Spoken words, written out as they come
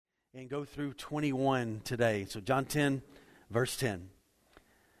and go through 21 today. So John 10, verse 10.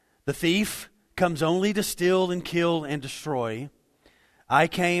 The thief comes only to steal and kill and destroy. I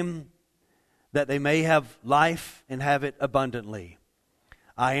came that they may have life and have it abundantly.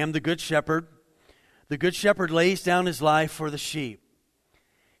 I am the good shepherd. The good shepherd lays down his life for the sheep.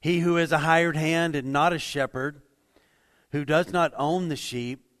 He who is a hired hand and not a shepherd, who does not own the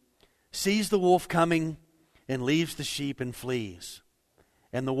sheep, sees the wolf coming and leaves the sheep and flees.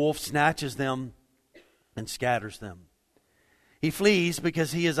 And the wolf snatches them and scatters them. He flees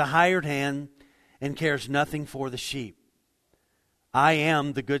because he is a hired hand and cares nothing for the sheep. I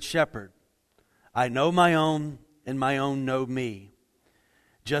am the good shepherd. I know my own, and my own know me.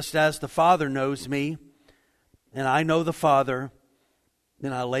 Just as the Father knows me, and I know the Father,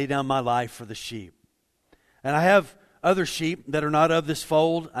 then I lay down my life for the sheep. And I have other sheep that are not of this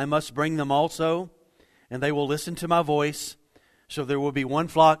fold. I must bring them also, and they will listen to my voice. So there will be one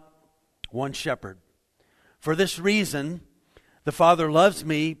flock, one shepherd. For this reason, the Father loves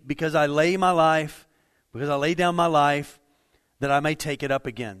me, because I lay down my life, that I may take it up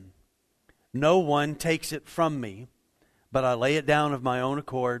again. No one takes it from me, but I lay it down of my own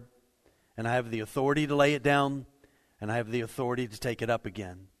accord, and I have the authority to lay it down, and I have the authority to take it up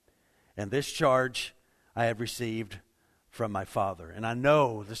again. And this charge I have received from my Father. And I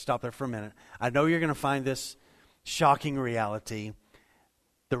know, let's stop there for a minute. I know you're going to find this shocking reality.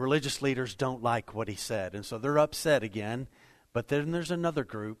 The religious leaders don't like what he said, and so they're upset again. But then there's another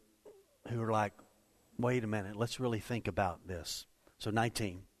group who are like, wait a minute, let's really think about this. So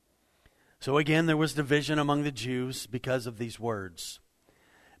 19. So again, there was division among the Jews because of these words.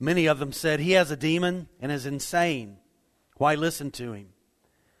 Many of them said, he has a demon and is insane. Why listen to him?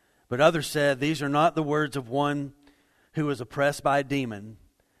 But others said, these are not the words of one who is oppressed by a demon.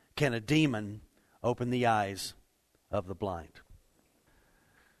 Can a demon open the eyes of the blind?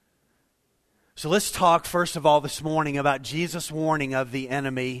 So let's talk first of all this morning about Jesus' warning of the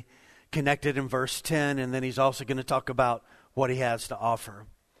enemy connected in verse 10, and then he's also going to talk about what he has to offer.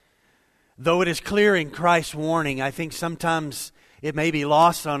 Though it is clear in Christ's warning, I think sometimes it may be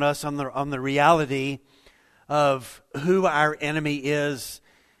lost on us on the reality of who our enemy is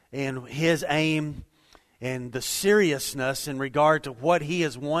and his aim and the seriousness in regard to what he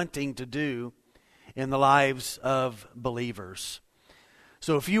is wanting to do in the lives of believers.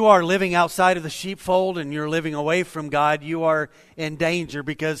 So if you are living outside of the sheepfold and you're living away from God, you are in danger,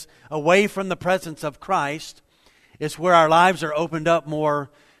 because away from the presence of Christ is where our lives are opened up more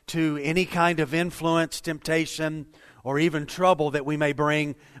to any kind of influence, temptation, or even trouble that we may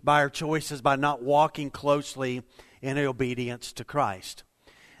bring by our choices by not walking closely in obedience to Christ.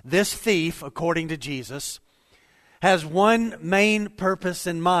 This thief, according to Jesus, has one main purpose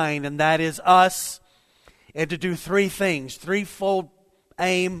in mind, and that is us, and to do three things, threefold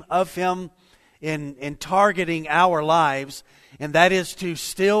aim of him in targeting our lives, and that is to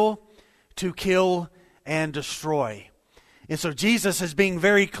steal, to kill, and destroy. And so Jesus is being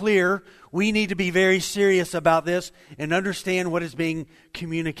very clear. We need to be very serious about this and understand what is being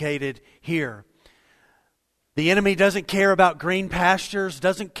communicated here. The enemy doesn't care about green pastures,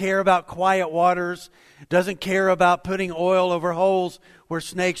 doesn't care about quiet waters, doesn't care about putting oil over holes where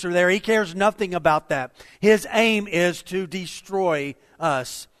snakes are there. He cares nothing about that. His aim is to destroy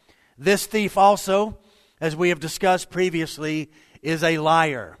us. This thief also, as we have discussed previously, is a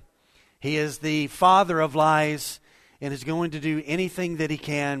liar. He is the father of lies and is going to do anything that he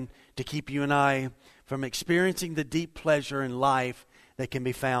can to keep you and I from experiencing the deep pleasure in life that can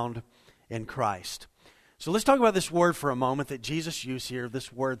be found in Christ. So let's talk about this word for a moment that Jesus used here,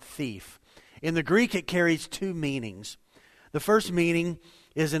 this word thief. In the Greek, it carries two meanings. The first meaning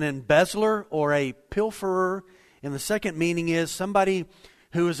is an embezzler or a pilferer, and the second meaning is somebody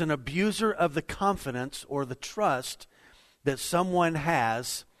who is an abuser of the confidence or the trust that someone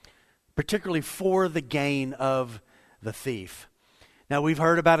has, particularly for the gain of the thief. Now, we've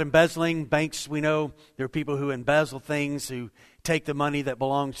heard about embezzling. Banks, we know there are people who embezzle things, who take the money that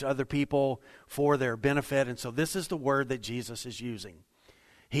belongs to other people for their benefit. And so this is the word that Jesus is using.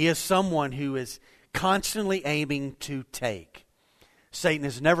 He is someone who is constantly aiming to take. Satan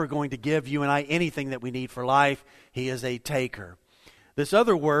is never going to give you and I anything that we need for life. He is a taker. This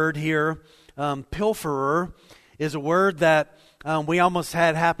other word here, pilferer, is a word that we almost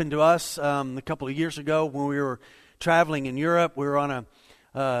had happen to us a couple of years ago when we were traveling in Europe. We were on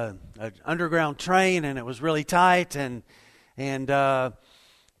an underground train, and it was really tight, and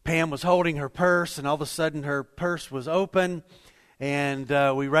Pam was holding her purse, and all of a sudden her purse was open, and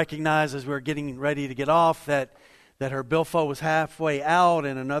we recognized as we were getting ready to get off that her billfold was halfway out,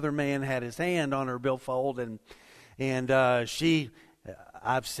 and another man had his hand on her billfold, and she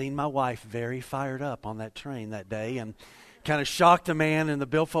I've seen my wife very fired up on that train that day and kind of shocked the man, and the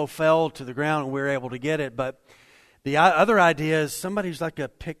billfold fell to the ground and we were able to get it. But the other idea is somebody who's like a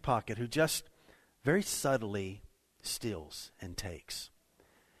pickpocket who just very subtly steals and takes.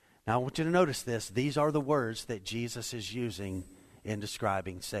 Now, I want you to notice this. These are the words that Jesus is using in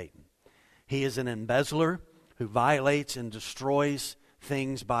describing Satan. He is an embezzler who violates and destroys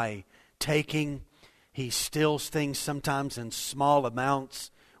things by taking. He steals things sometimes in small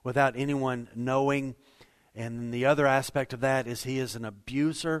amounts without anyone knowing. And the other aspect of that is he is an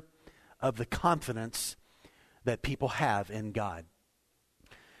abuser of the confidence that people have in God.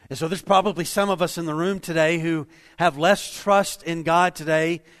 And so there's probably some of us in the room today who have less trust in God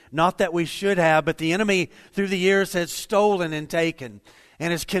today. Not that we should have, but the enemy through the years has stolen and taken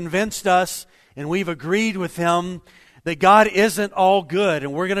and has convinced us, and we've agreed with him, that God isn't all good.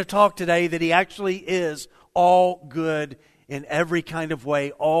 And we're going to talk today that he actually is all good in every kind of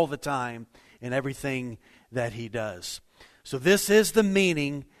way, all the time, in everything that he does. So this is the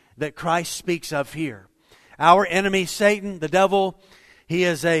meaning that Christ speaks of here. Our enemy, Satan, the devil, he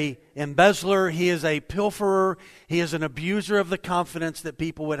is an embezzler, he is a pilferer, he is an abuser of the confidence that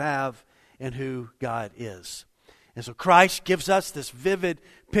people would have in who God is. And so Christ gives us this vivid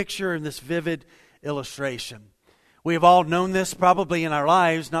picture and this vivid illustration. We have all known this probably in our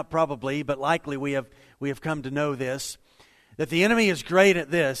lives, not probably, but likely we have come to know this, that the enemy is great at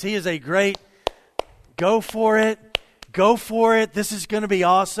this. He is a great, go for it, this is going to be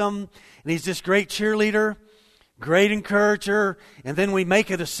awesome. And he's this great cheerleader, great encourager, and then we make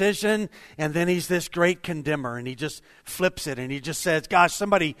a decision, and then he's this great condemner, and he just flips it, and he just says, gosh,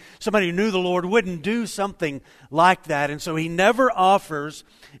 somebody who knew the Lord wouldn't do something like that. And so he never offers,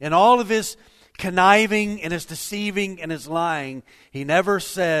 in all of his conniving and his deceiving and his lying, he never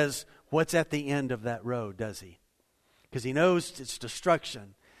says what's at the end of that road, does he? Because he knows it's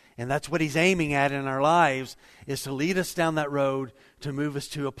destruction. And that's what he's aiming at in our lives, is to lead us down that road, to move us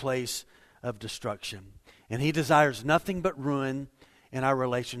to a place of destruction. And he desires nothing but ruin in our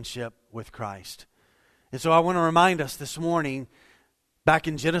relationship with Christ. And so I want to remind us this morning, back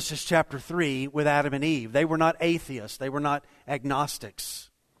in Genesis chapter 3 with Adam and Eve, they were not atheists. They were not agnostics.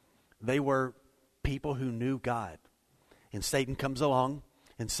 They were people who knew God. And Satan comes along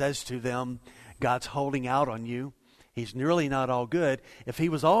and says to them, God's holding out on you. He's nearly not all good. If he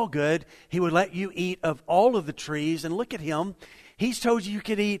was all good, he would let you eat of all of the trees. And look at him. He's told you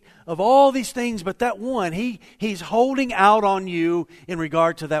could eat of all these things, but that one, he's holding out on you in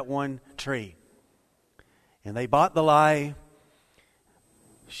regard to that one tree. And they bought the lie.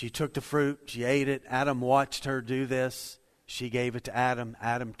 She took the fruit. She ate it. Adam watched her do this. She gave it to Adam.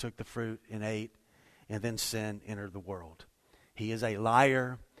 Adam took the fruit and ate. And then sin entered the world. He is a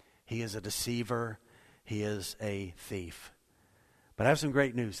liar. He is a deceiver. He is a thief. But I have some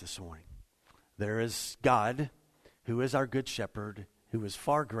great news this morning. There is God, who is our good shepherd, who is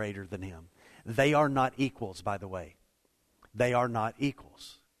far greater than him. They are not equals, by the way. They are not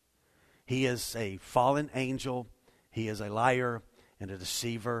equals. He is a fallen angel. He is a liar and a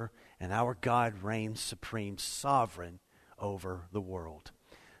deceiver. And our God reigns supreme, sovereign over the world.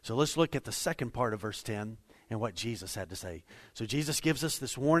 So let's look at the second part of verse 10 and what Jesus had to say. So Jesus gives us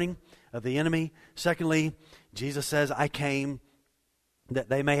this warning of the enemy. Secondly, Jesus says, I came that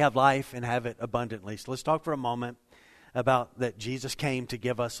they may have life and have it abundantly. So let's talk for a moment about that Jesus came to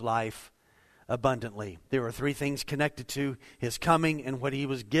give us life abundantly. There were three things connected to his coming and what he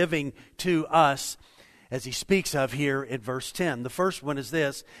was giving to us as he speaks of here in verse 10. The first one is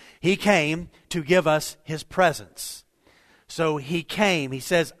this: he came to give us his presence. So he came. He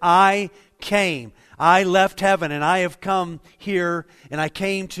says, I came. I left heaven and I have come here, and I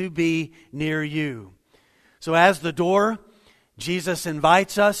came to be near you. So as the door, Jesus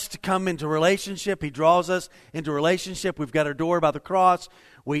invites us to come into relationship. He draws us into relationship. We've got our door by the cross.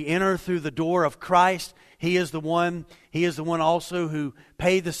 We enter through the door of Christ. He is the one also who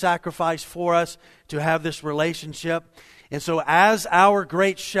paid the sacrifice for us to have this relationship. And so as our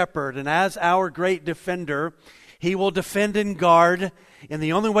great shepherd and as our great defender, he will defend and guard. And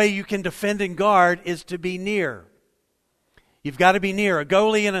the only way you can defend and guard is to be near. You've got to be near. A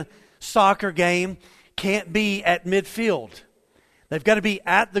goalie in a soccer game can't be at midfield. They've got to be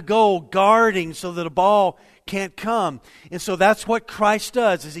at the goal guarding so that a ball can't come. And so that's what Christ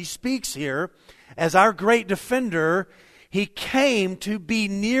does as he speaks here. As our great defender, he came to be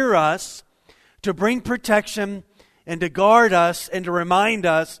near us, to bring protection and to guard us and to remind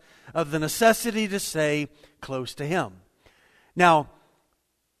us of the necessity to stay close to him. Now,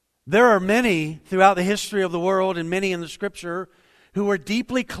 there are many throughout the history of the world and many in the Scripture who were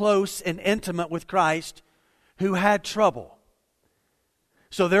deeply close and intimate with Christ who had trouble.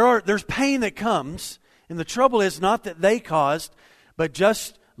 So there's pain that comes, and the trouble is not that they caused, but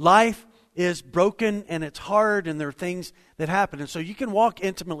just life is broken and it's hard and there are things that happen. And so you can walk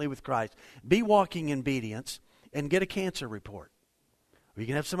intimately with Christ, be walking in obedience, and get a cancer report. Or you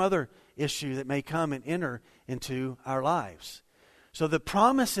can have some other issue that may come and enter into our lives. So the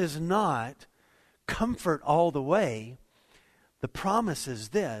promise is not comfort all the way. The promise is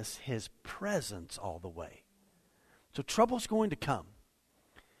this, His presence all the way. So trouble's going to come,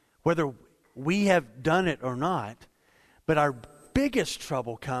 whether we have done it or not, but our biggest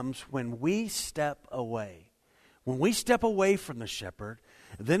trouble comes when we step away. When we step away from the shepherd,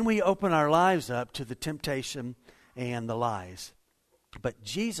 then we open our lives up to the temptation and the lies. But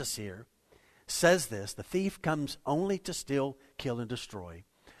Jesus here says this, the thief comes only to steal, kill, and destroy.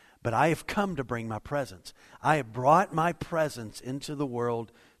 But I have come to bring my presence. I have brought my presence into the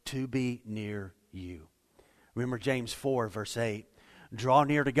world to be near you. Remember James 4, verse 8. Draw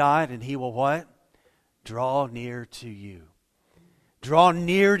near to God and He will what? Draw near to you. Draw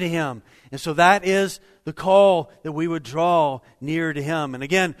near to Him. And so that is the call, that we would draw near to Him. And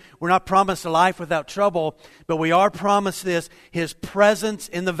again, we're not promised a life without trouble, but we are promised this, His presence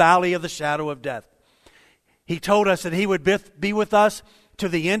in the valley of the shadow of death. He told us that He would be with us to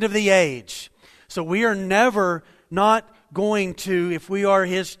the end of the age. So we are never not going to, if we are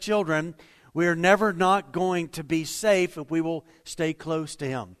His children, we are never not going to be safe if we will stay close to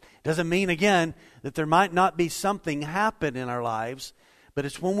Him. Doesn't mean, again, that there might not be something happen in our lives, but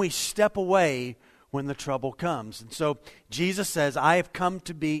it's when we step away when the trouble comes. And so Jesus says, I have come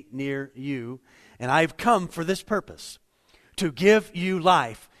to be near you, and I have come for this purpose, to give you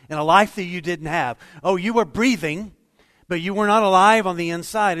life, and a life that you didn't have. Oh, you were breathing, but you were not alive on the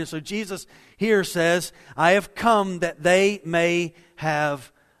inside. And so Jesus here says, I have come that they may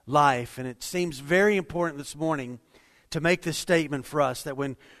have life. And it seems very important this morning to make this statement for us, that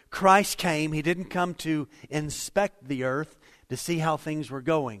when Christ came, He didn't come to inspect the earth to see how things were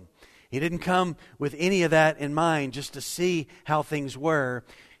going. He didn't come with any of that in mind just to see how things were.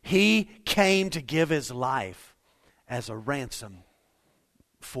 He came to give His life as a ransom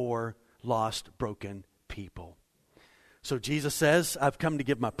for lost, broken people. So Jesus says, I've come to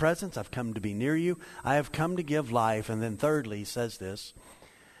give my presence. I've come to be near you. I have come to give life. And then thirdly, He says this,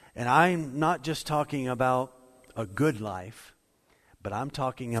 and I'm not just talking about a good life, but I'm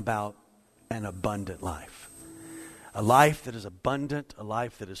talking about an abundant life. A life that is abundant, a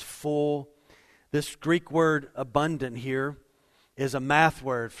life that is full. This Greek word abundant here is a math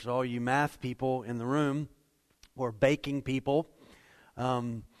word for all you math people in the room or baking people.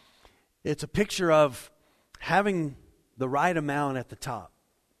 It's a picture of having the right amount at the top.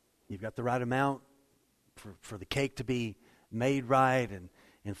 You've got the right amount for the cake to be made right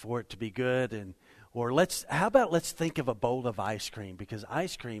and for it to be good. How about let's think of a bowl of ice cream, because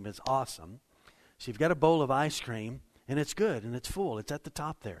ice cream is awesome. So you've got a bowl of ice cream, and it's good, and it's full. It's at the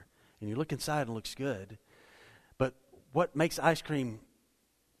top there. And you look inside, and it looks good. But what makes ice cream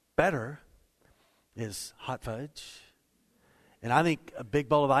better is hot fudge. And I think a big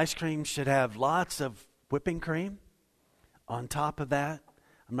bowl of ice cream should have lots of whipping cream on top of that.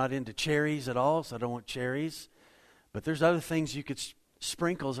 I'm not into cherries at all, so I don't want cherries. But there's other things you could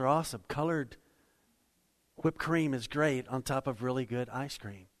sprinkles are awesome. Colored whipped cream is great on top of really good ice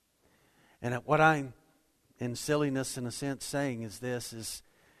cream. And what I'm, in silliness in a sense, saying is this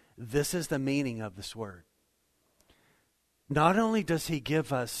is the meaning of this word. Not only does He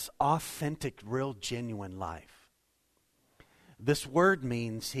give us authentic, real, genuine life, this word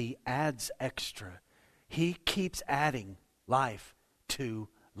means He adds extra. He keeps adding life to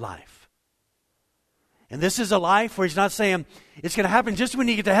life. And this is a life where He's not saying it's going to happen just when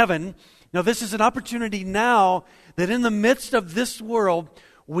you get to heaven. No, this is an opportunity now that in the midst of this world,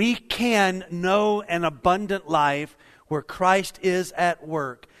 we can know an abundant life where Christ is at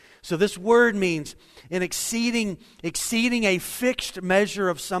work. So this word means an exceeding a fixed measure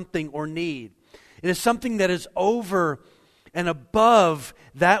of something or need. It is something that is over and above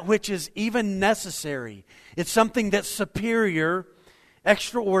that which is even necessary. It's something that's superior,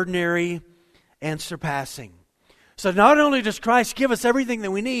 extraordinary, and surpassing. So not only does Christ give us everything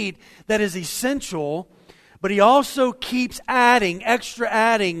that we need that is essential, but He also keeps adding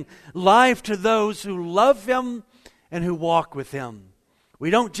life to those who love Him and who walk with Him.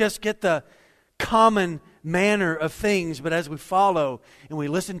 We don't just get the common manner of things, but as we follow and we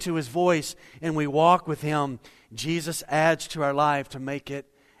listen to His voice and we walk with Him, Jesus adds to our life to make it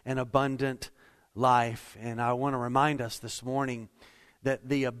an abundant life. And I want to remind us this morning that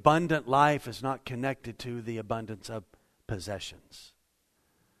the abundant life is not connected to the abundance of possessions.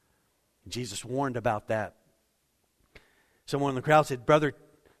 Jesus warned about that. Someone in the crowd said, "Brother,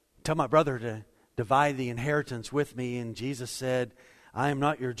 tell my brother to divide the inheritance with me. And Jesus said, I am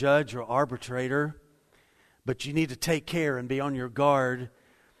not your judge or arbitrator, but you need to take care and be on your guard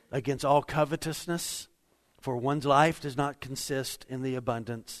against all covetousness, for one's life does not consist in the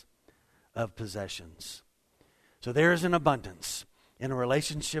abundance of possessions. So there is an abundance in a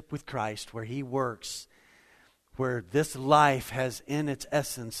relationship with Christ where He works, where this life has in its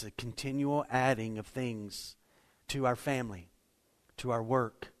essence a continual adding of things to our family, to our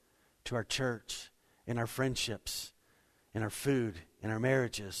work, to our church, in our friendships, in our food, in our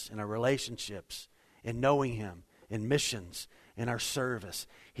marriages, in our relationships, in knowing Him, in missions, in our service.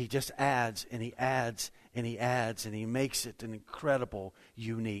 He just adds and He adds and He adds, and He makes it an incredible,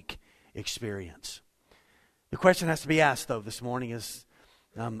 unique experience. The question has to be asked, though, this morning is,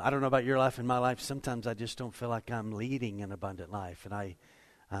 I don't know about your life and my life, sometimes I just don't feel like I'm leading an abundant life, and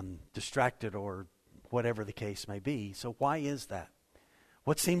I'm distracted or whatever the case may be. So why is that?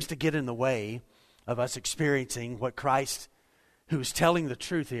 What seems to get in the way of us experiencing what Christ, who's telling the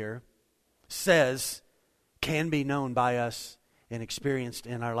truth here, says can be known by us and experienced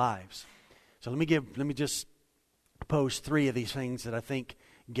in our lives? So let me just pose three of these things that I think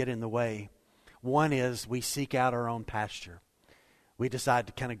get in the way. One is we seek out our own pasture. We decide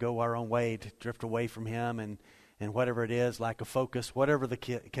to kind of go our own way, to drift away from Him, and whatever it is, lack of focus, whatever the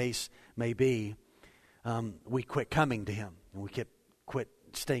case may be, we quit coming to Him, and we quit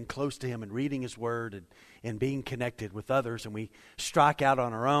staying close to Him and reading His Word and being connected with others, and we strike out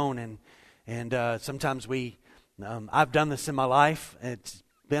on our own, and sometimes I've done this in my life. It's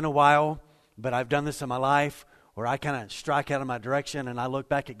been a while, but I've done this in my life where I kind of strike out of my direction, and I look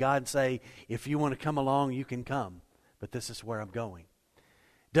back at God and say, if you want to come along, you can come, but this is where I'm going.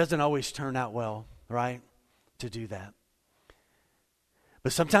 Doesn't always turn out well, right, to do that.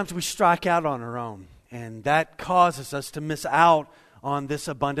 But sometimes we strike out on our own, and that causes us to miss out on this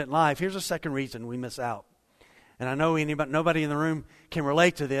abundant life. Here's a second reason we miss out. And I know nobody in the room can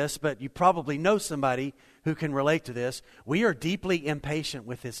relate to this, but you probably know somebody who can relate to this. We are deeply impatient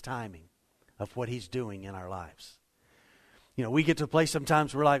with His timing of what He's doing in our lives. You know, we get to a place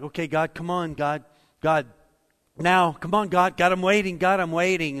sometimes we're like, okay, God, come on, God, now, come on, God, I'm waiting, I'm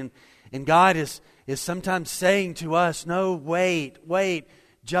waiting. And God is sometimes saying to us, no, wait,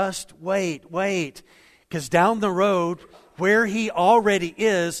 just wait. Because down the road, where He already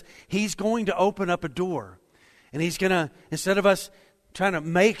is, He's going to open up a door. And He's going to, instead of us trying to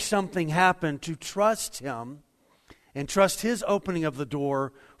make something happen, to trust Him and trust His opening of the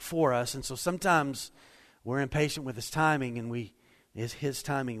door for us. And so sometimes we're impatient with His timing, and His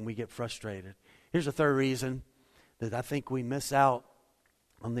timing, and we get frustrated. Here's a third reason that I think we miss out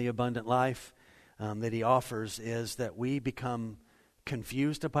on the abundant life that He offers, is that we become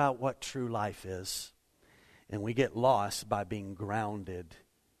confused about what true life is, and we get lost by being grounded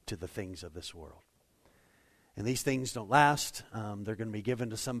to the things of this world. And these things don't last. They're going to be given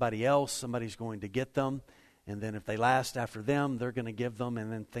to somebody else. Somebody's going to get them, and then if they last after them, they're going to give them,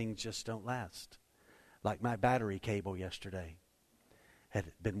 and then things just don't last. Like my battery cable yesterday. Had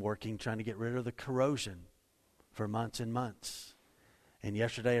been working trying to get rid of the corrosion for months and months. And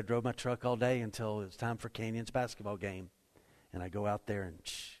yesterday I drove my truck all day until it was time for Canyon's basketball game. And I go out there and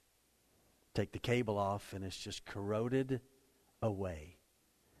take the cable off, and it's just corroded away.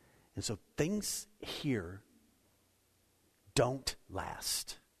 And so things here don't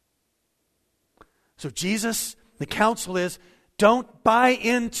last. So Jesus, the counsel is, don't buy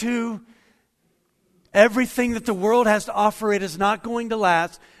into everything that the world has to offer. It is not going to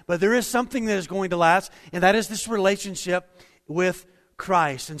last, but there is something that is going to last, and that is this relationship with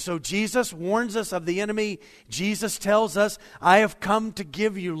Christ. And so Jesus warns us of the enemy. Jesus tells us, I have come to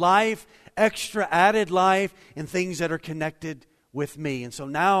give you life, extra added life, and things that are connected with me. And so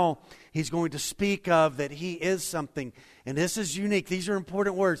now He's going to speak of that He is something, and this is unique. These are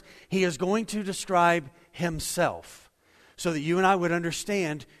important words. He is going to describe Himself, so that you and I would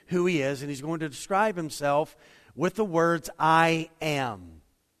understand who He is. And He's going to describe Himself with the words, I am.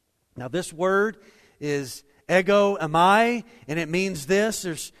 Now this word is ego eimi, and it means this.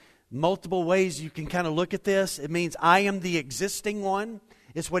 There's multiple ways you can kind of look at this. It means I am the existing one.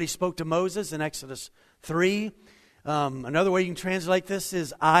 It's what He spoke to Moses in Exodus 3. Another way you can translate this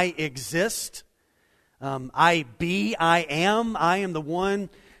is I exist. I am the one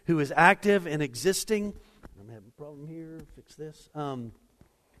who is active and existing. I'm having a problem here. Fix this. And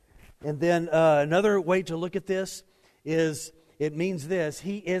then another way to look at this is it means this.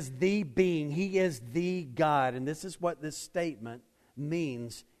 He is the being. He is the God. And this is what this statement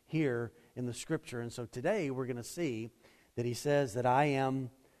means here in the Scripture. And so today we're going to see that He says that I am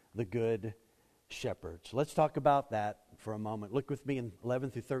the good shepherd. So let's talk about that for a moment. Look with me in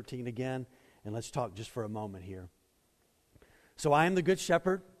 11 through 13 again, and let's talk just for a moment here. So I am the good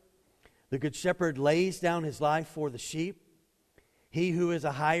shepherd. The good shepherd lays down his life for the sheep. He who is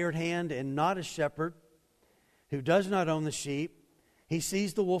a hired hand and not a shepherd, who does not own the sheep, he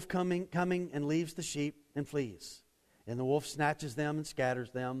sees the wolf coming and leaves the sheep and flees. And the wolf snatches them and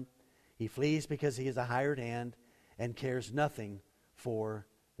scatters them. He flees because he is a hired hand and cares nothing for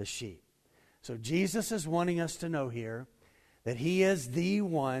the sheep. So Jesus is wanting us to know here that He is the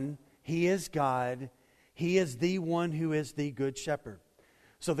one, He is God, He is the one who is the good shepherd.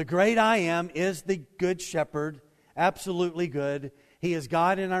 So the great I Am is the good shepherd, absolutely good. He is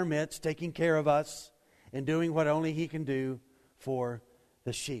God in our midst, taking care of us and doing what only He can do for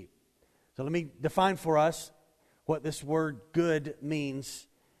the sheep. So let me define for us what this word good means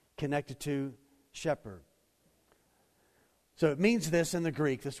connected to shepherd. So it means this in the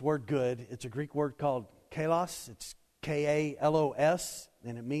Greek, this word good. It's a Greek word called kalos. It's K-A-L-O-S,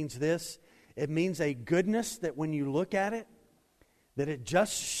 and it means this. It means a goodness that when you look at it, that it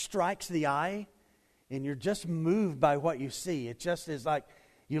just strikes the eye, and you're just moved by what you see. It just is like,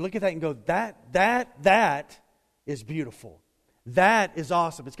 you look at that and go, that is beautiful. That is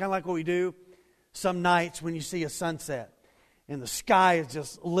awesome. It's kind of like what we do some nights when you see a sunset, and the sky is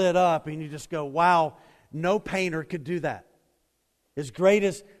just lit up, and you just go, wow, no painter could do that. As great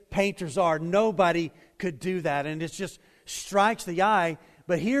as painters are, nobody could do that. And it just strikes the eye.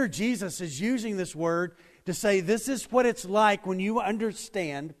 But here Jesus is using this word to say this is what it's like when you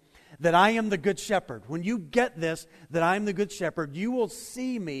understand that I am the good shepherd. When you get this, that I am the good shepherd, you will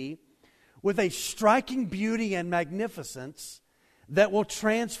see me with a striking beauty and magnificence that will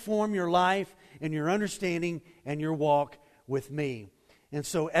transform your life and your understanding and your walk with me. And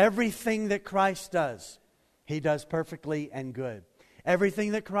so everything that Christ does, He does perfectly and good.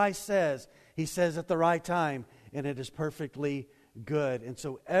 Everything that Christ says, He says at the right time, and it is perfectly good. And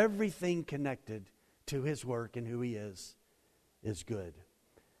so everything connected to His work and who He is good.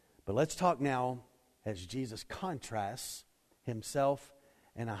 But let's talk now as Jesus contrasts Himself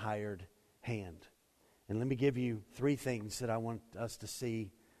and a hired hand. And let me give you three things that I want us to see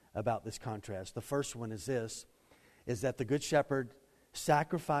about this contrast. The first one is this, is that the Good Shepherd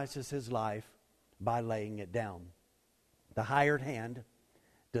sacrifices His life by laying it down. The hired hand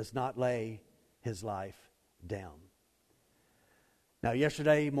does not lay his life down. Now,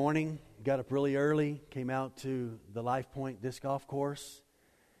 yesterday morning, got up really early, came out to the Life Point disc golf course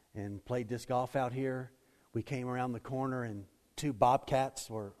and played disc golf out here. We came around the corner and two bobcats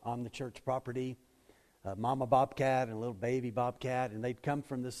were on the church property, a mama bobcat and a little baby bobcat, and they'd come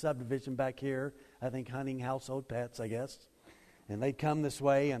from the subdivision back here, I think hunting household pets, I guess. And they'd come this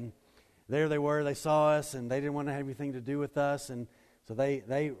way, and there they were, they saw us, and they didn't want to have anything to do with us, and so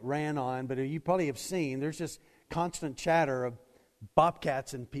they ran on. But you probably have seen, there's just constant chatter of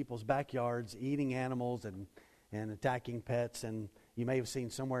bobcats in people's backyards, eating animals and attacking pets. And you may have seen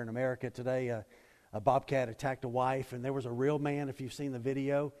somewhere in America today, a bobcat attacked a wife, and there was a real man, if you've seen the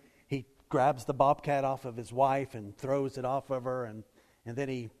video, he grabs the bobcat off of his wife and throws it off of her, and then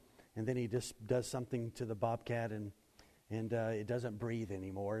he just does something to the bobcat, and it doesn't breathe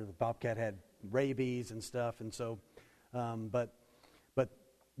anymore. The bobcat had rabies and stuff, and so, but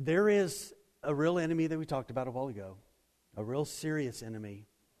there is a real enemy that we talked about a while ago, a real serious enemy.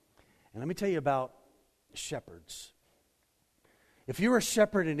 And let me tell you about shepherds. If you were a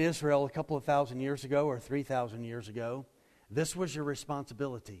shepherd in Israel a couple of thousand years ago or 3,000 years ago, this was your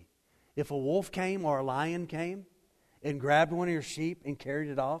responsibility. If a wolf came or a lion came and grabbed one of your sheep and carried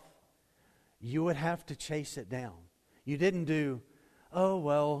it off, you would have to chase it down. You didn't do, oh,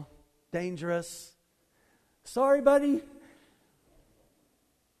 well, dangerous. Sorry, buddy.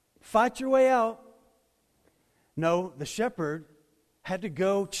 Fight your way out. No, the shepherd had to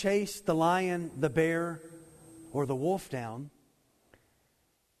go chase the lion, the bear, or the wolf down.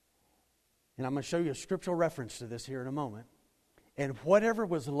 And I'm going to show you a scriptural reference to this here in a moment. And whatever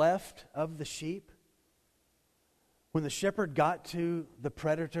was left of the sheep, when the shepherd got to the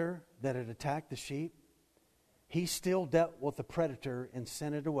predator that had attacked the sheep, he still dealt with the predator and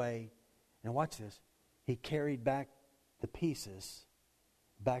sent it away. And watch this. He carried back the pieces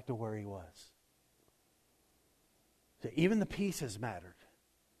back to where he was. So even the pieces mattered.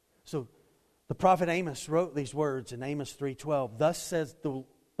 So the prophet Amos wrote these words in Amos 3:12. Thus says the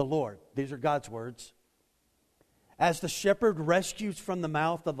Lord. These are God's words. As the shepherd rescues from the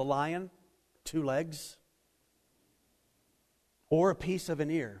mouth of the lion 2 legs or a piece of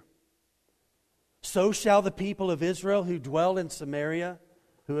an ear, so shall the people of Israel who dwell in Samaria,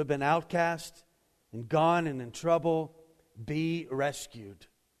 who have been outcast and gone and in trouble, be rescued.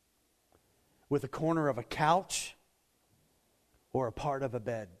 With a corner of a couch or a part of a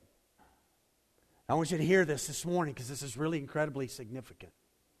bed. I want you to hear this morning because this is really incredibly significant.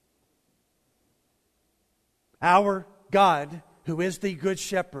 Our God, who is the Good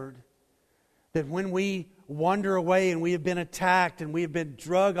Shepherd, that when we wander away and we have been attacked and we have been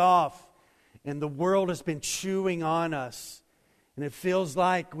drug off and the world has been chewing on us and it feels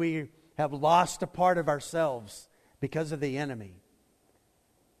like we have lost a part of ourselves because of the enemy.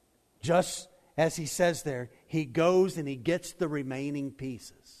 Just as he says there, he goes and he gets the remaining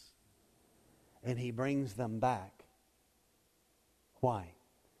pieces and he brings them back. Why?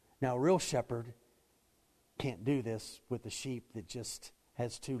 Now, a real shepherd can't do this with the sheep that just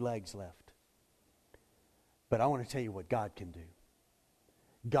has 2 legs left. But I want to tell you what God can do.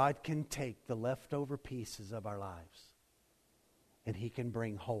 God can take the leftover pieces of our lives and He can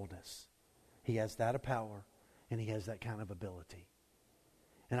bring wholeness. He has that power and He has that kind of ability.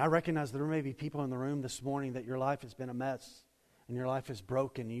 And I recognize there may be people in the room this morning that your life has been a mess and your life is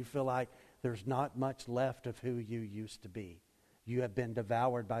broken. And you feel like there's not much left of who you used to be. You have been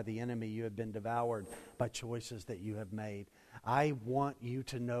devoured by the enemy. You have been devoured by choices that you have made. I want you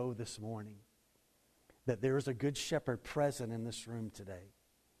to know this morning that there is a good shepherd present in this room today.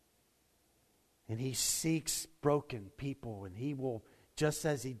 And He seeks broken people. And He will, just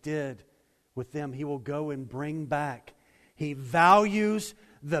as He did with them, He will go and bring back. He values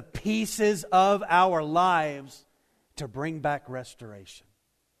the pieces of our lives to bring back restoration.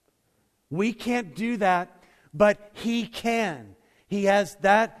 We can't do that, but He can. He has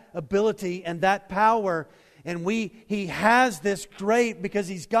that ability and that power. And He has this great, because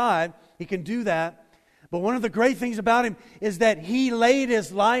He's God, He can do that. But one of the great things about Him is that He laid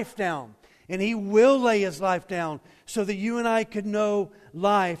His life down. And He will lay His life down so that you and I could know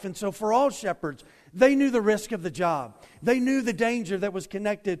life. And so for all shepherds, they knew the risk of the job. They knew the danger that was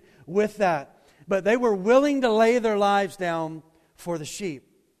connected with that. But they were willing to lay their lives down for the sheep.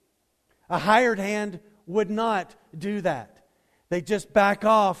 A hired hand would not do that. They just back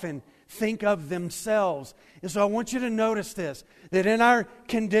off and think of themselves. And so I want you to notice this, that in our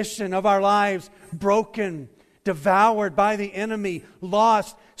condition of our lives, broken, devoured by the enemy,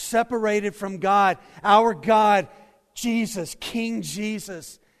 lost, separated from God, our God, Jesus, King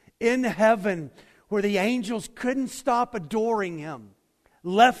Jesus, in heaven, where the angels couldn't stop adoring Him,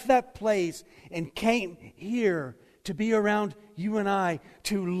 left that place and came here to be around you and I,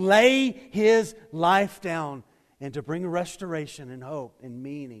 to lay His life down and to bring restoration and hope and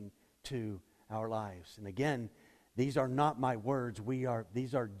meaning to our lives. And again, these are not my words.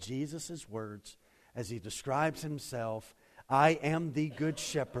 These are Jesus' words as He describes Himself. I am the good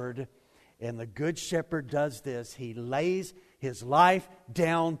shepherd, and the good shepherd does this. He lays His life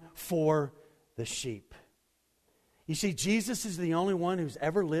down for the sheep. You see, Jesus is the only one who's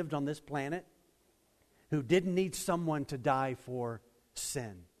ever lived on this planet who didn't need someone to die for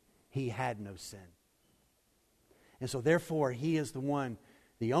sin. He had no sin. And so therefore, He is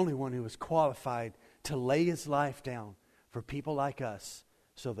the only one who is qualified to lay His life down for people like us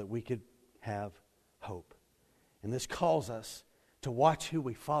so that we could have hope. And this calls us to watch who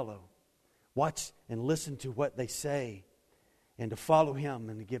we follow. Watch and listen to what they say, and to follow Him,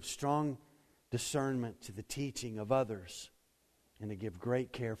 and to give strong discernment to the teaching of others, and to give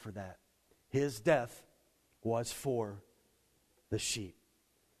great care for that. His death was for the sheep.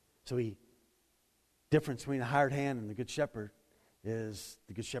 So difference between a hired hand and the good shepherd is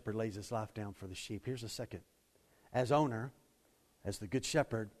the good shepherd lays his life down for the sheep. Here's the second. As owner, as the good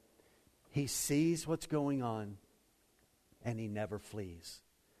shepherd, he sees what's going on and he never flees.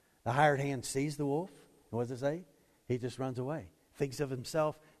 The hired hand sees the wolf. And what does it say? He just runs away. Thinks of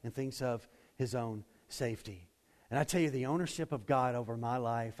himself and thinks of his own safety. And I tell you, the ownership of God over my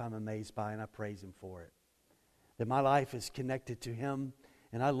life, I'm amazed by, and I praise Him for it. That my life is connected to Him.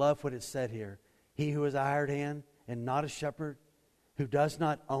 And I love what it said here. He who is a hired hand and not a shepherd, who does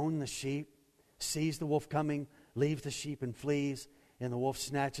not own the sheep, sees the wolf coming, leaves the sheep and flees, and the wolf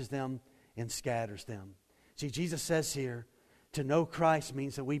snatches them and scatters them. See, Jesus says here, to know Christ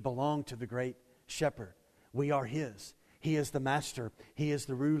means that we belong to the great shepherd. We are His. He is the master. He is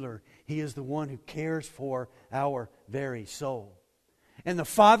the ruler. He is the one who cares for our very soul. And the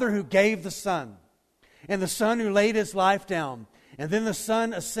Father who gave the Son, and the Son who laid His life down, and then the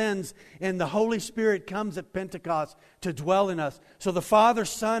Son ascends, and the Holy Spirit comes at Pentecost to dwell in us. So the Father,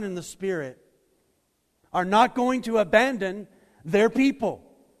 Son, and the Spirit are not going to abandon their people.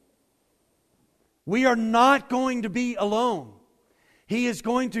 We are not going to be alone. He is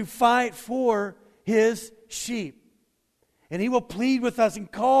going to fight for His sheep. And He will plead with us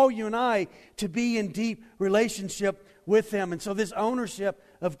and call you and I to be in deep relationship with Him. And so this ownership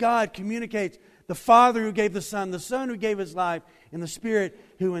of God communicates the Father who gave the Son who gave His life, and the Spirit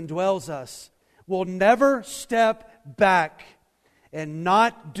who indwells us, will never step back and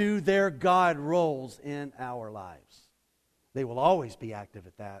not do their God roles in our lives. They will always be active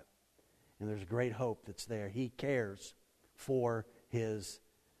at that. And there's great hope that's there. He cares for His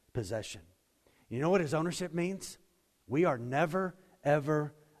possession. You know what His ownership means? We are never,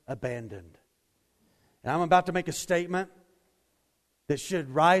 ever abandoned. And I'm about to make a statement that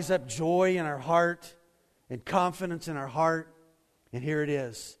should rise up joy in our heart and confidence in our heart. And here it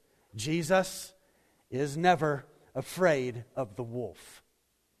is. Jesus is never afraid of the wolf.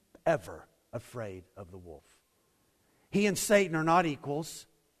 Ever afraid of the wolf. He and Satan are not equals.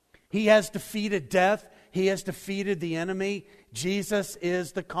 He has defeated death. He has defeated the enemy. Jesus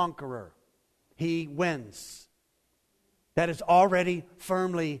is the conqueror. He wins. That is already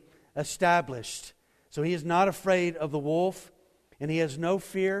firmly established. So He is not afraid of the wolf, and He has no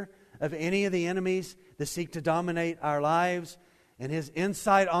fear of any of the enemies that seek to dominate our lives. And His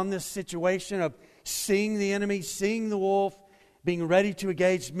insight on this situation of seeing the enemy, seeing the wolf, being ready to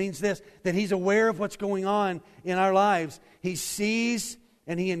engage means this, that He's aware of what's going on in our lives. He sees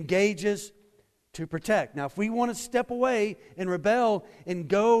and He engages to protect. Now, if we want to step away and rebel and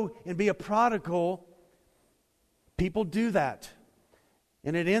go and be a prodigal, people do that.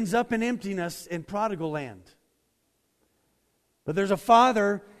 And it ends up in emptiness in prodigal land. But there's a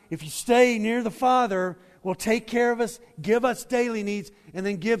Father, if you stay near the Father, will take care of us, give us daily needs, and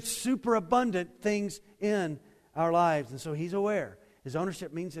then give superabundant things in our lives. And so He's aware. His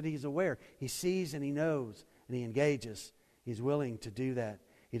ownership means that He's aware. He sees and He knows and He engages. He's willing to do that.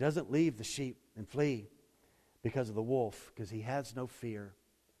 He doesn't leave the sheep and flee because of the wolf, because He has no fear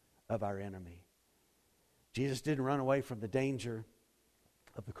of our enemy. Jesus didn't run away from the danger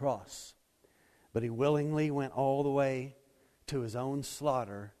of the cross, but He willingly went all the way to His own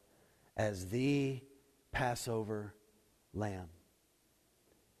slaughter as the Passover lamb.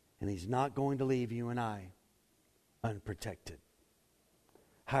 And He's not going to leave you and I unprotected.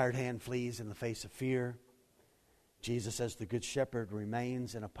 Hired hand flees in the face of fear. Jesus, as the Good Shepherd,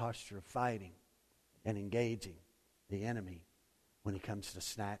 remains in a posture of fighting and engaging the enemy when he comes to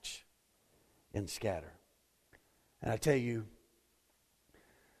snatch and scatter. And I tell you,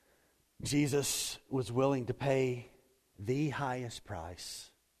 Jesus was willing to pay the highest price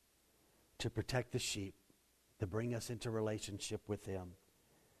to protect the sheep, to bring us into relationship with Him,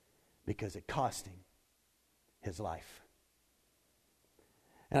 because it cost Him His life.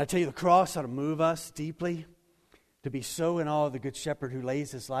 And I tell you, the cross ought to move us deeply to be so in awe of the Good Shepherd who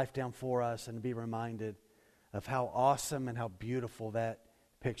lays His life down for us, and to be reminded of how awesome and how beautiful that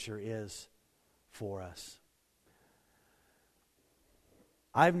picture is for us.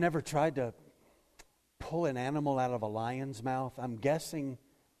 I've never tried to pull an animal out of a lion's mouth. I'm guessing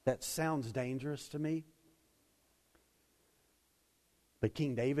that sounds dangerous to me. But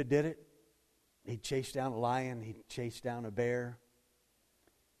King David did it. He'd chase down a lion, he'd chase down a bear,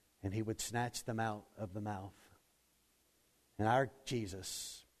 and he would snatch them out of the mouth. And our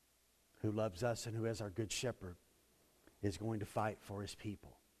Jesus, who loves us and who is our Good Shepherd, is going to fight for His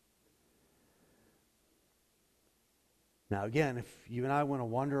people. Now again, if you and I want to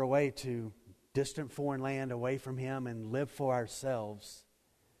wander away to distant foreign land away from Him and live for ourselves,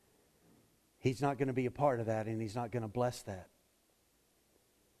 He's not going to be a part of that, and He's not going to bless that.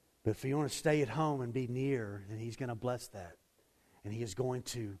 But if you want to stay at home and be near, then He's going to bless that. And He is going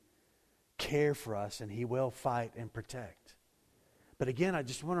to care for us, and He will fight and protect. But again, I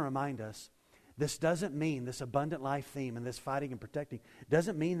just want to remind us, this doesn't mean, this abundant life theme and this fighting and protecting,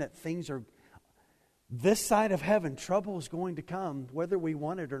 doesn't mean that things are, this side of heaven, trouble is going to come whether we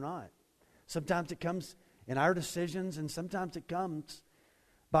want it or not. Sometimes it comes in our decisions, and sometimes it comes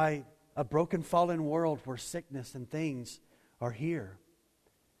by a broken, fallen world where sickness and things are here.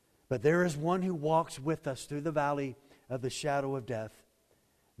 But there is one who walks with us through the valley of the shadow of death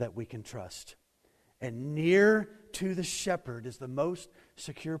that we can trust. And near to the shepherd is the most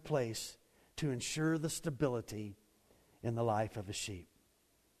secure place to ensure the stability in the life of a sheep.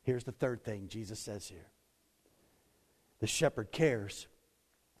 Here's the third thing Jesus says here. The shepherd cares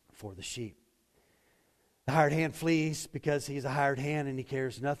for the sheep. The hired hand flees because he's a hired hand and he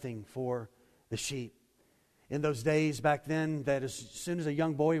cares nothing for the sheep. In those days back then, that as soon as a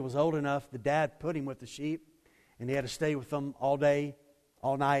young boy was old enough, the dad put him with the sheep, and he had to stay with them all day,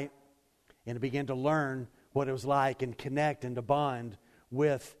 all night, and to begin to learn what it was like and connect and to bond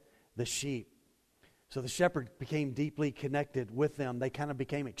with the sheep. So the shepherd became deeply connected with them. They kind of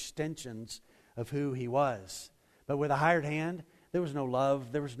became extensions of who he was. But with a hired hand, there was no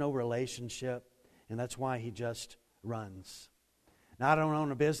love, there was no relationship, and that's why he just runs. Now, I don't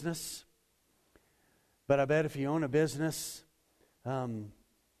own a business, But I bet if you own a business,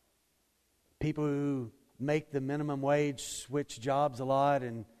 people who make the minimum wage switch jobs a lot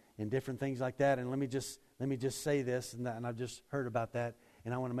and different things like that. And let me just say this, and I've just heard about that,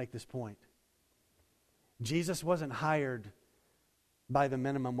 and I want to make this point. Jesus wasn't hired by the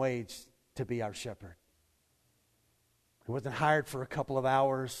minimum wage to be our shepherd. He wasn't hired for a couple of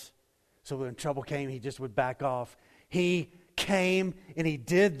hours, so when trouble came, he just would back off. He came and he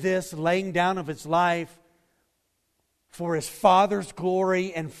did this laying down of his life for his Father's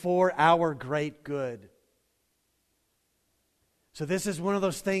glory and for our great good. So this is one of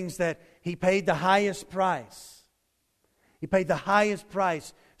those things that he paid the highest price. He paid the highest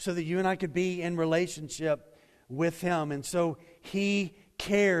price so that you and I could be in relationship with him. And so he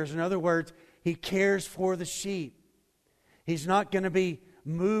cares. In other words, he cares for the sheep. He's not going to be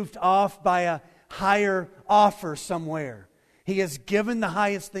moved off by a higher offer somewhere. He has given the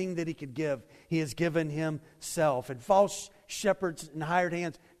highest thing that he could give. He has given himself. And false shepherds and hired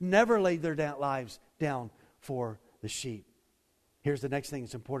hands never laid their lives down for the sheep. Here's the next thing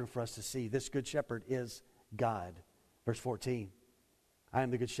that's important for us to see. This good shepherd is God. Verse 14. I am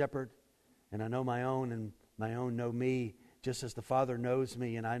the good shepherd, and I know my own, and my own know me, just as the Father knows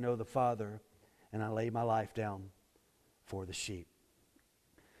me, and I know the Father, and I lay my life down for the sheep.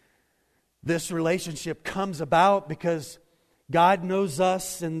 This relationship comes about because God knows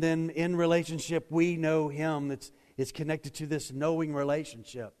us, and then in relationship we know him. It's connected to this knowing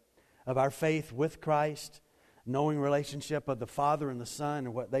relationship of our faith with Christ, knowing relationship of the Father and the Son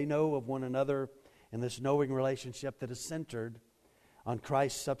and what they know of one another, and this knowing relationship that is centered on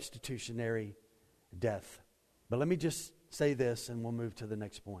Christ's substitutionary death. But let me just say this and we'll move to the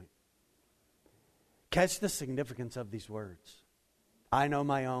next point. Catch the significance of these words. I know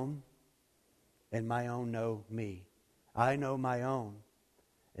my own, and my own know me. I know my own,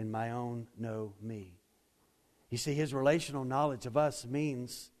 and my own know me. You see, his relational knowledge of us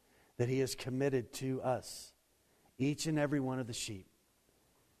means that he is committed to us. Each and every one of the sheep,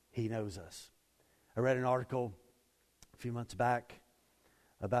 he knows us. I read an article a few months back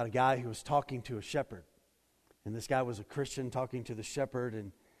about a guy who was talking to a shepherd. And this guy was a Christian talking to the shepherd,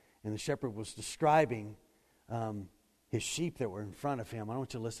 and the shepherd was describing his sheep that were in front of him. I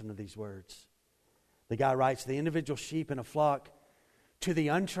want you to listen to these words. The guy writes, the individual sheep in a flock, to the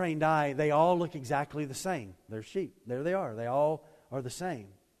untrained eye, they all look exactly the same. They're sheep. There they are. They all are the same.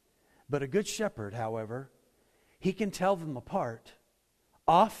 But a good shepherd, however, he can tell them apart,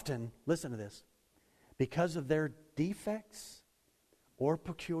 often, listen to this, because of their defects or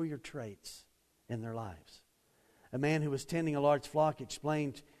peculiar traits in their lives. A man who was tending a large flock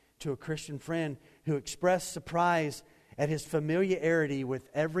explained to a Christian friend who expressed surprise at his familiarity with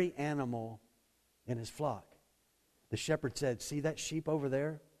every animal in his flock. The shepherd said, see that sheep over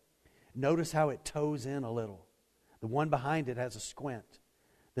there? Notice how it toes in a little. The one behind it has a squint.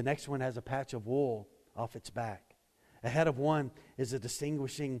 The next one has a patch of wool off its back. Ahead of one is a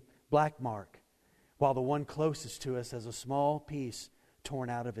distinguishing black mark, while the one closest to us has a small piece torn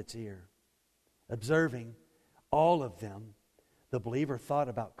out of its ear. Observing all of them, the believer thought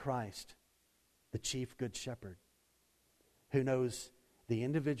about Christ, the chief good shepherd, who knows the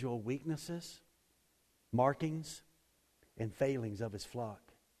individual weaknesses, markings, and failings of his flock.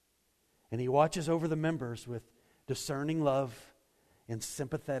 And he watches over the members with discerning love and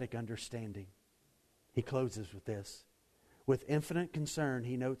sympathetic understanding. He closes with this. With infinite concern,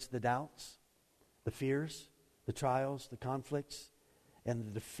 he notes the doubts, the fears, the trials, the conflicts, and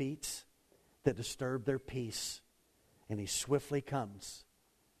the defeats that disturb their peace. And he swiftly comes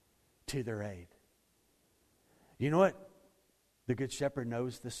to their aid. You know what the Good Shepherd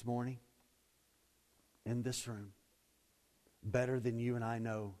knows this morning in this room better than you and I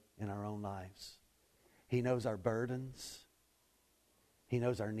know in our own lives? He knows our burdens. He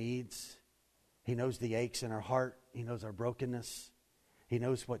knows our needs. He knows the aches in our heart. He knows our brokenness. He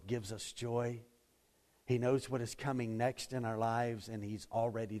knows what gives us joy. He knows what is coming next in our lives, and he's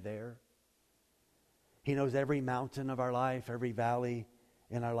already there. He knows every mountain of our life, every valley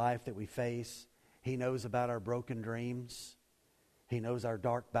in our life that we face. He knows about our broken dreams. He knows our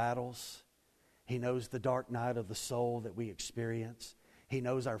dark battles. He knows the dark night of the soul that we experience. He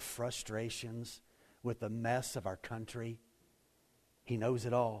knows our frustrations with the mess of our country. He knows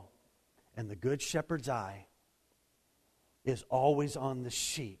it all. And the Good Shepherd's eye is always on the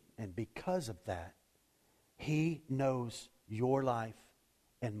sheep. And because of that, he knows your life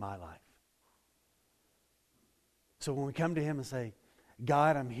and my life. So when we come to him and say,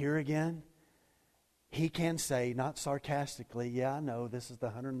 God, I'm here again, he can say, not sarcastically, yeah, I know this is the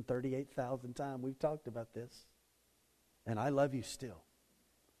 138,000th time we've talked about this, and I love you still.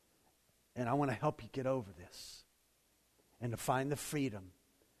 And I want to help you get over this and to find the freedom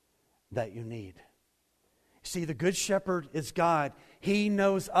that you need. See, the Good Shepherd is God. He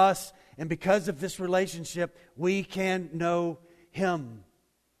knows us, and because of this relationship, we can know Him.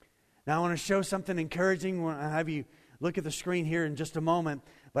 Now, I want to show something encouraging. I'll have you look at the screen here in just a moment.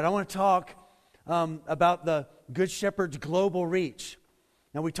 But I want to talk about the Good Shepherd's global reach.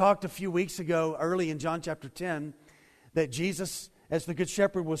 Now, we talked a few weeks ago, early in John chapter 10, that Jesus, as the Good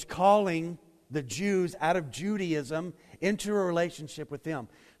Shepherd, was calling the Jews out of Judaism into a relationship with Him.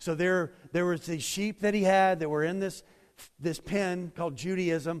 So there was these sheep that He had that were in this pen called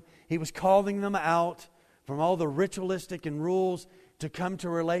Judaism. He was calling them out from all the ritualistic and rules to come to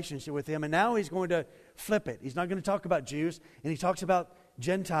a relationship with Him. And now He's going to flip it. He's not going to talk about Jews, and He talks about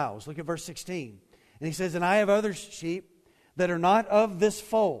Gentiles. Look at verse 16. And He says, "And I have other sheep that are not of this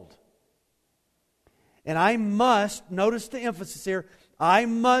fold. And I must," notice the emphasis here, "I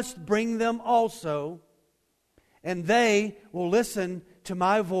must bring them also, and they will listen to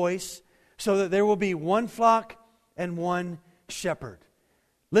my voice, so that there will be one flock and one shepherd."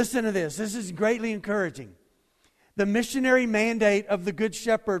 Listen to this. This is greatly encouraging. The missionary mandate of the Good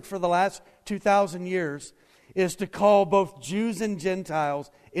Shepherd for the last 2,000 years is to call both Jews and Gentiles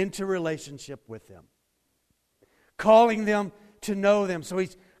into relationship with Him, calling them to know them. So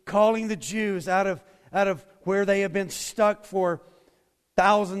He's calling the Jews out of where they have been stuck for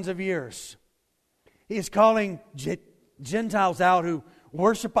thousands of years. He is calling Gentiles out who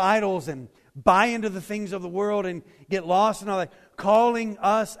worship idols and buy into the things of the world and get lost and all that. Calling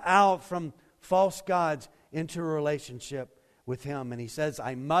us out from false gods into a relationship with Him. And He says,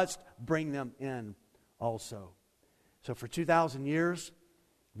 I must bring them in also. So for 2,000 years,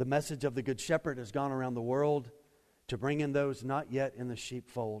 the message of the Good Shepherd has gone around the world to bring in those not yet in the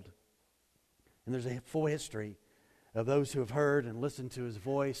sheepfold. And there's a full history of those who have heard and listened to His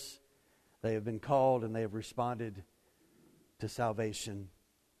voice. They have been called and they have responded to salvation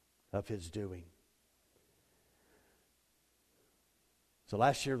of His doing. So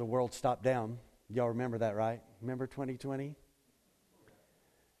last year the world stopped down. Y'all remember that, right? Remember 2020?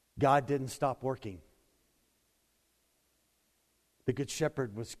 God didn't stop working. The Good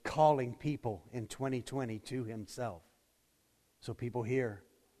Shepherd was calling people in 2020 to Himself. So people here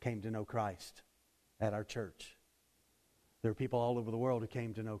came to know Christ at our church. There are people all over the world who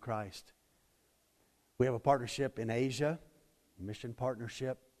came to know Christ. We have a partnership in Asia, a mission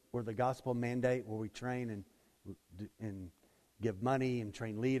partnership, where the gospel mandate, where we train and give money and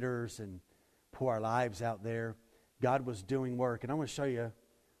train leaders and pour our lives out there. God was doing work. And I want to show you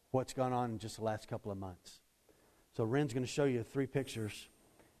what's gone on in just the last couple of months. So Ren's going to show you 3 pictures.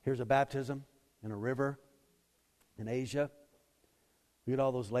 Here's a baptism in a river in Asia. Look at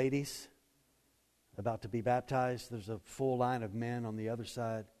all those ladies about to be baptized. There's a full line of men on the other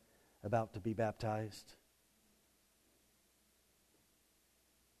side about to be baptized.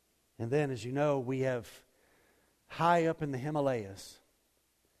 And then, as you know, we have high up in the Himalayas,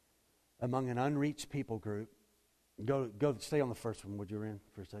 among an unreached people group. Go, stay on the first one, would you, Ren,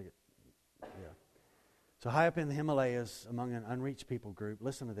 for a second? Yeah. So high up in the Himalayas, among an unreached people group,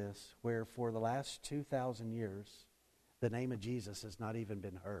 listen to this, where for the last 2,000 years, the name of Jesus has not even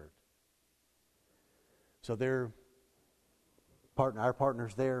been heard. So our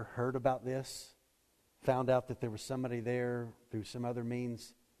partners there heard about this, found out that there was somebody there through some other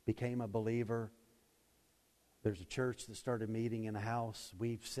means, became a believer. There's a church that started meeting in a house.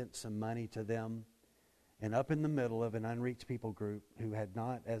 We've sent some money to them. And up in the middle of an unreached people group who had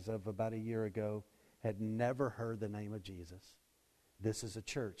not, as of about a year ago, had never heard the name of Jesus, this is a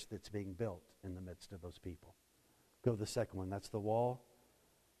church that's being built in the midst of those people. Go to the second one. That's the wall.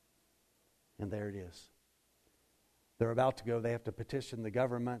 And there it is. They're about to go. They have to petition the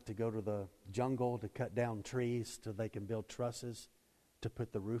government to go to the jungle to cut down trees so they can build trusses to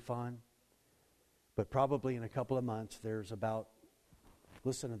put the roof on. But probably in a couple of months, there's about,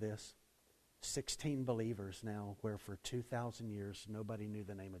 listen to this, 16 believers now where for 2,000 years nobody knew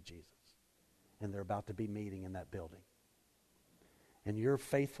the name of Jesus. And they're about to be meeting in that building. And your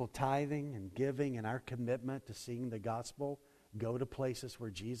faithful tithing and giving and our commitment to seeing the gospel go to places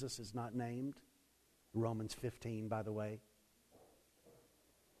where Jesus is not named. Romans 15, by the way.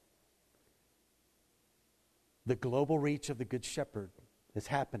 The global reach of the Good Shepherd is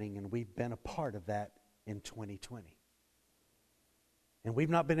happening, and we've been a part of that in 2020. And we've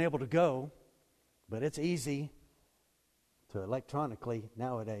not been able to go, but it's easy to electronically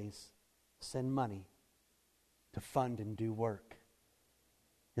nowadays send money to fund and do work.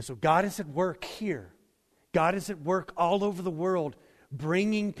 And so God is at work here. God is at work all over the world,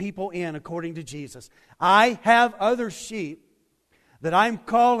 bringing people in according to Jesus. I have other sheep that I'm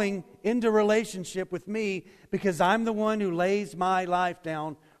calling into relationship with me because I'm the one who lays my life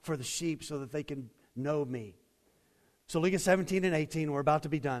down for the sheep so that they can know me. So look at 17 and 18. We're about to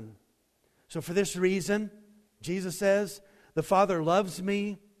be done. So for this reason, Jesus says, the Father loves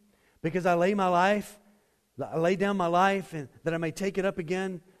me because I lay down my life and that I may take it up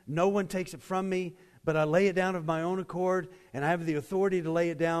again. No one takes it from me, but I lay it down of my own accord, and I have the authority to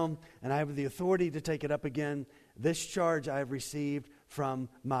lay it down, and I have the authority to take it up again. This charge I have received from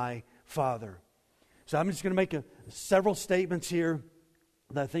my Father. So I'm just going to make several statements here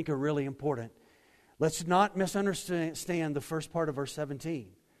that I think are really important. Let's not misunderstand the first part of verse 17,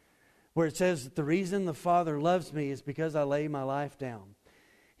 where it says that the reason the Father loves me is because I lay my life down.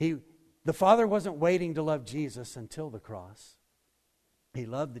 The Father wasn't waiting to love Jesus until the cross. He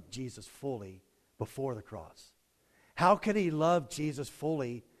loved Jesus fully before the cross. How could He love Jesus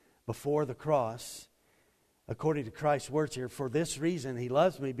fully before the cross? According to Christ's words here, for this reason He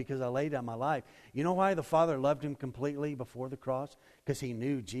loves me because I lay down my life. You know why the Father loved Him completely before the cross? Because He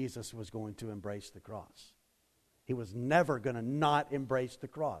knew Jesus was going to embrace the cross. He was never going to not embrace the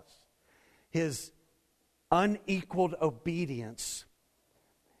cross. His unequaled obedience,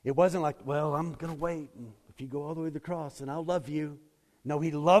 it wasn't like, well, I'm going to wait, and if you go all the way to the cross, then I'll love you. No,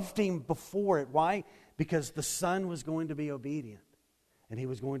 He loved Him before it. Why? Because the Son was going to be obedient, and He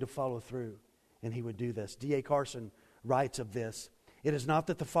was going to follow through, and He would do this. D.A. Carson writes of this, it is not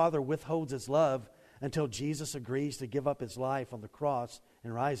that the Father withholds His love until Jesus agrees to give up His life on the cross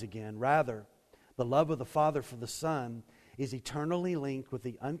and rise again. Rather, the love of the Father for the Son is eternally linked with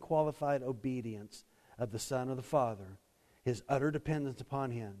the unqualified obedience of the Son of the Father, His utter dependence upon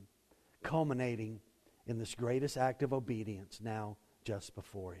Him, culminating in this greatest act of obedience now just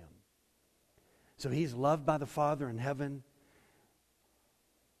before Him. So He's loved by the Father in heaven.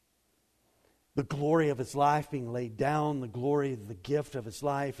 The glory of His life being laid down, the glory of the gift of His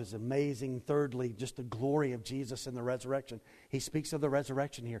life is amazing. Thirdly, just the glory of Jesus in the resurrection. He speaks of the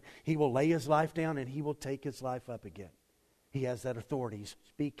resurrection here. He will lay His life down and He will take His life up again. He has that authority. He's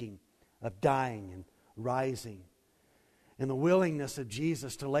speaking of dying and rising. And the willingness of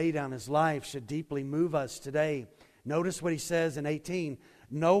Jesus to lay down His life should deeply move us today. Notice what He says in 18.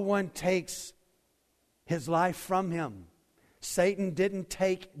 No one takes His life from Him. Satan didn't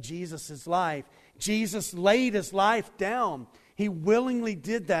take Jesus' life. Jesus laid His life down. He willingly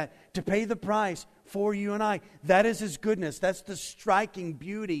did that to pay the price for you and I. That is His goodness. That's the striking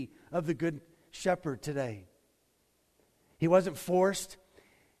beauty of the Good Shepherd today. He wasn't forced.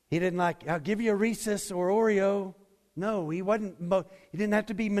 He didn't like, I'll give you a Reese's or Oreo. No, He didn't have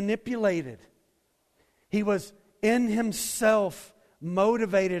to be manipulated. He was in Himself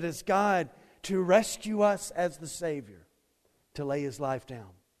motivated as God to rescue us as the Savior, to lay His life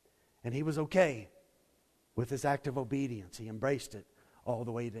down. And He was okay with His act of obedience. He embraced it all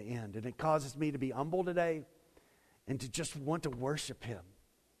the way to the end. And it causes me to be humble today and to just want to worship Him.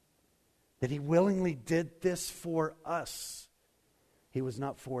 That He willingly did this for us. He was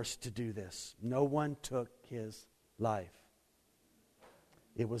not forced to do this. No one took His life.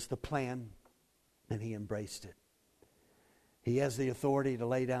 It was the plan, and He embraced it. He has the authority to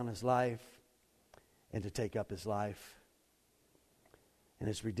lay down His life and to take up His life. And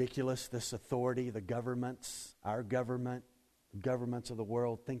it's ridiculous, this authority the governments, our government, governments of the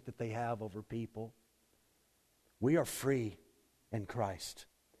world think that they have over people. We are free in Christ.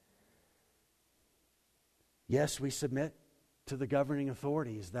 Yes, we submit to the governing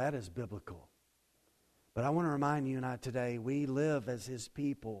authorities. That is biblical. But I want to remind you and I today, we live as His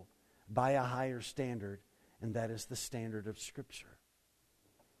people by a higher standard, and that is the standard of Scripture.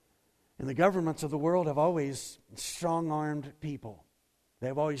 And the governments of the world have always strong-armed people.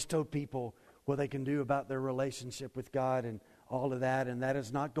 They've always told people what they can do about their relationship with God and all of that, and that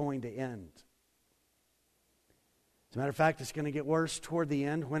is not going to end. As a matter of fact, it's going to get worse toward the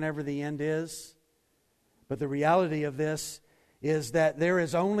end, whenever the end is. But the reality of this is that there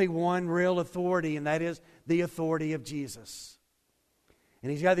is only one real authority, and that is the authority of Jesus.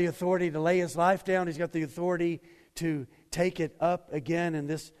 And He's got the authority to lay His life down. He's got the authority to take it up again, and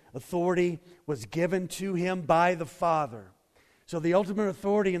this authority was given to Him by the Father. So the ultimate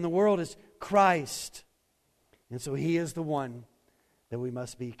authority in the world is Christ. And so He is the one that we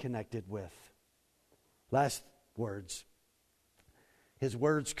must be connected with. Last words. His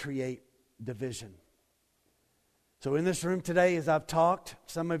words create division. So in this room today, as I've talked,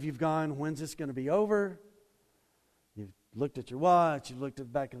 some of you have gone, when's this going to be over? You've looked at your watch, you've looked at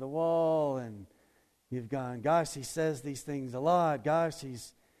the back of the wall, and you've gone, gosh, he says these things a lot. Gosh,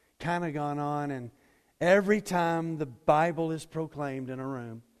 he's kind of gone on. And every time the Bible is proclaimed in a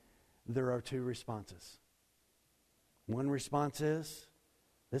room, there are two responses. One response is,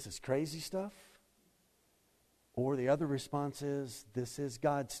 this is crazy stuff. Or the other response is, this is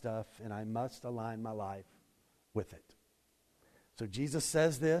God's stuff, and I must align my life with it. So Jesus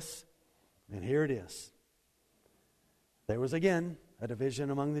says this, and here it is. There was again a division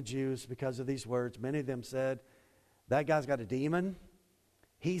among the Jews because of these words. Many of them said, that guy's got a demon.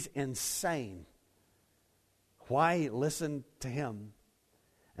 He's insane. Why listen to him?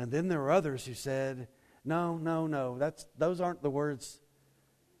 And then there were others who said, no. Those aren't the words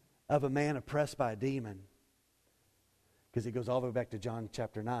of a man oppressed by a demon. Because it goes all the way back to John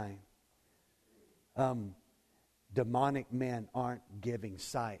chapter 9. Demonic men aren't giving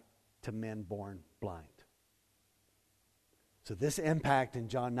sight to men born blind. So this impact in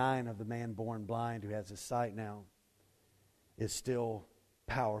John 9 of the man born blind who has his sight now is still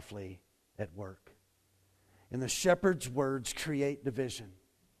powerfully at work. And the shepherd's words create division.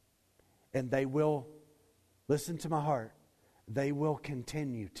 And they will, listen to my heart, they will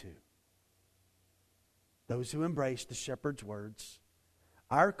continue to. Those who embrace the shepherd's words.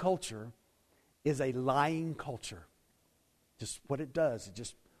 Our culture is a lying culture. Just what it does, it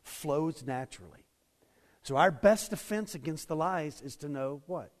just flows naturally. So our best defense against the lies is to know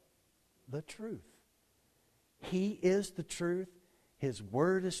what? The truth. He is the truth. His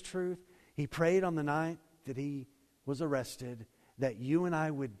word is truth. He prayed on the night that he was arrested that you and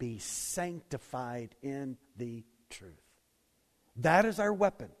I would be sanctified in the truth. That is our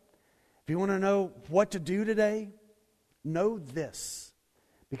weapon. If you want to know what to do today, know this.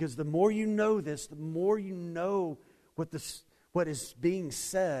 Because the more you know this, the more you know what is being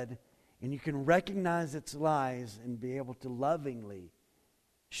said, and you can recognize its lies and be able to lovingly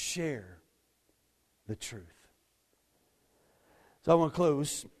share the truth. So I want to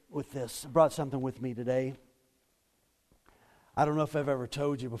close with this. I brought something with me today. I don't know if I've ever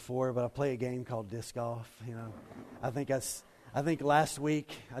told you before, but I play a game called disc golf. You know, I think last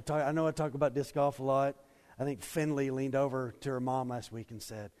week I know I talk about disc golf a lot. I think Finley leaned over to her mom last week and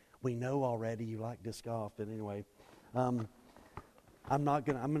said, "We know already you like disc golf." But anyway, I'm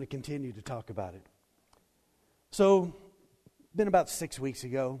going to continue to talk about it. So, been about 6 weeks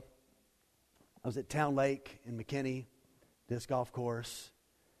ago, I was at Town Lake in McKinney, disc golf course,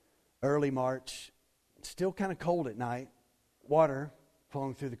 early March, still kind of cold at night, water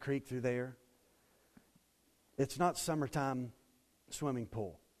flowing through the creek through there. It's not summertime swimming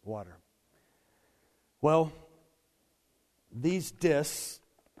pool water. Well, these discs,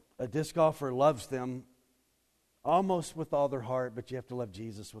 a disc golfer loves them almost with all their heart, but you have to love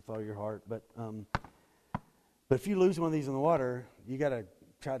Jesus with all your heart. But if you lose one of these in the water, you got to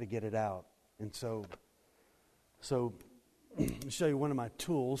try to get it out. And so let me show you one of my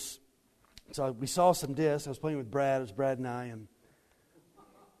tools. So we saw some discs. I was playing with Brad. It was Brad and I. And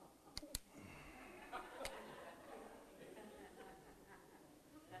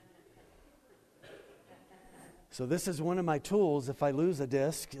so this is one of my tools. If I lose a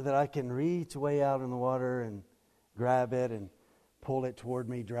disc, that I can reach way out in the water and grab it and pull it toward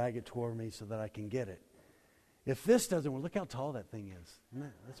me, drag it toward me so that I can get it. If this doesn't work, look how tall that thing is.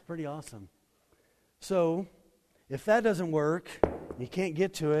 That's pretty awesome. So, if that doesn't work, you can't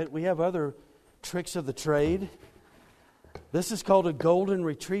get to it, we have other tricks of the trade. This is called a golden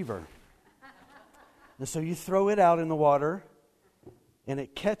retriever. And so you throw it out in the water, and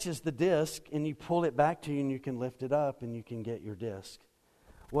it catches the disc, and you pull it back to you, and you can lift it up, and you can get your disc.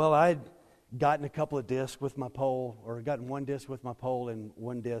 Well, I'd gotten a couple of discs with my pole, or gotten one disc with my pole and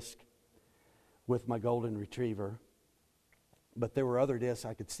one disc with my golden retriever. But there were other discs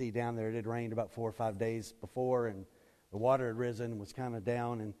I could see down there. It had rained about 4 or 5 days before, and the water had risen and was kind of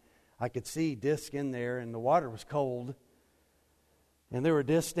down, and I could see discs in there, and the water was cold. And there were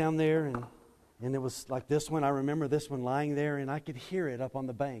discs down there, and it was like this one. I remember this one lying there, and I could hear it up on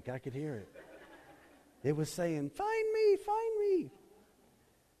the bank. I could hear it. It was saying, "Find me, find me."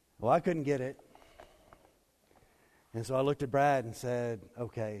 Well, I couldn't get it. And so I looked at Brad and said,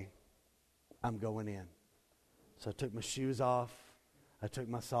 "Okay, I'm going in." So I took my shoes off, I took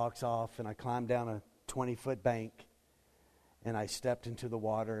my socks off, and I climbed down a 20-foot bank, and I stepped into the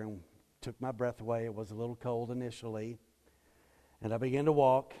water and took my breath away. It was a little cold initially. And I began to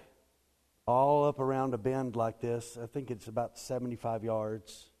walk all up around a bend like this. I think it's about 75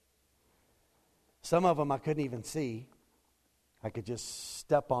 yards. Some of them I couldn't even see. I could just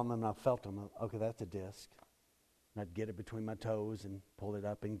step on them and I felt them. Okay, that's a disc. And I'd get it between my toes and pull it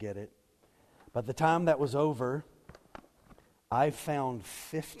up and get it. By the time that was over, I found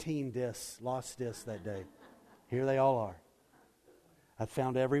 15 discs, lost discs that day. Here they all are. I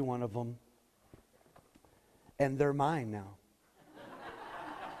found every one of them. And they're mine now.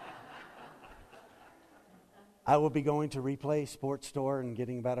 I will be going to Replay Sports Store and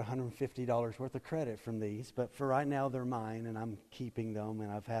getting about $150 worth of credit from these. But for right now, they're mine, and I'm keeping them,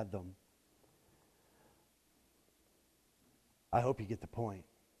 and I've had them. I hope you get the point.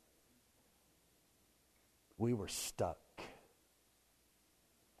 We were stuck.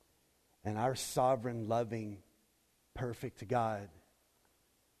 And our sovereign, loving, perfect God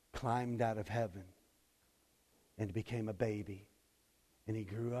climbed out of heaven and became a baby. And he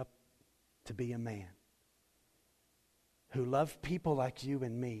grew up to be a man who loved people like you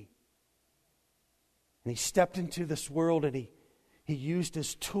and me. And he stepped into this world, and he used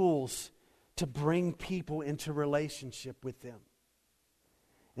his tools to bring people into relationship with them.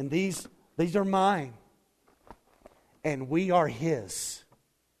 And these are mine. And we are his.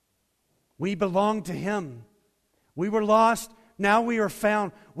 We belong to him. We were lost, now we are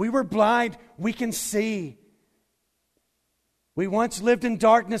found. We were blind, we can see. We once lived in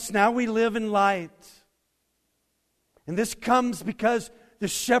darkness, now we live in light. And this comes because the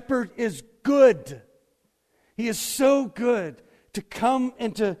shepherd is good. He is so good to come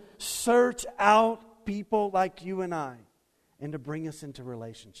and to search out people like you and I and to bring us into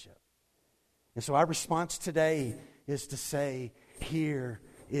relationship. And so our response today is to say, here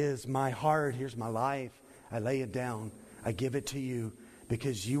is my heart, here's my life. I lay it down. I give it to you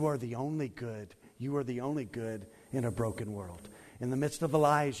because you are the only good. You are the only good in a broken world. In the midst of the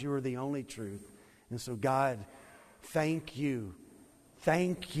lies, you are the only truth. And so God, thank you.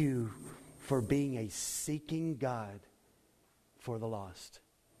 Thank you for being a seeking God for the lost.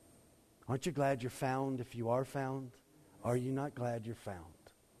 Aren't you glad you're found if you are found? Are you not glad you're found?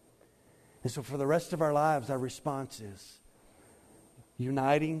 And so for the rest of our lives, our response is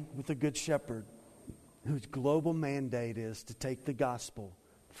uniting with the Good Shepherd, whose global mandate is to take the gospel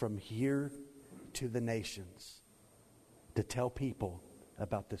from here to the nations, to tell people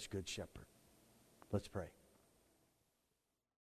about this Good Shepherd. Let's pray.